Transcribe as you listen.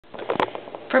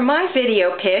For my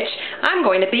video pitch, I'm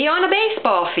going to be on a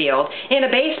baseball field in a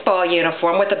baseball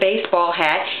uniform with a baseball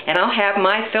hat, and I'll have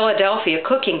my Philadelphia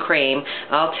Cooking Creme.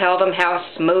 I'll tell them how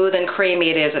smooth and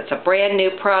creamy it is. It's a brand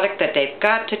new product that they've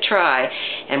got to try.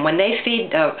 And when they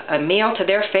feed a meal to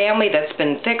their family that's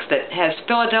been fixed, that has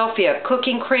Philadelphia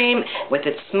Cooking Creme with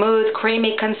its smooth,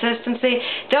 creamy consistency,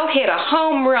 they'll hit a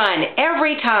home run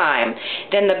every time.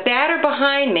 Then the batter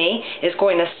behind me is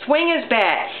going to swing his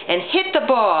bat and hit the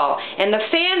ball, and the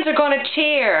fans are going to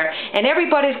cheer, and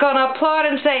everybody's going to applaud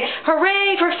and say,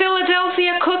 "Hooray for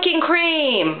Philadelphia Cooking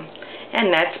Creme!"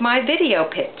 And that's my video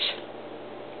pitch.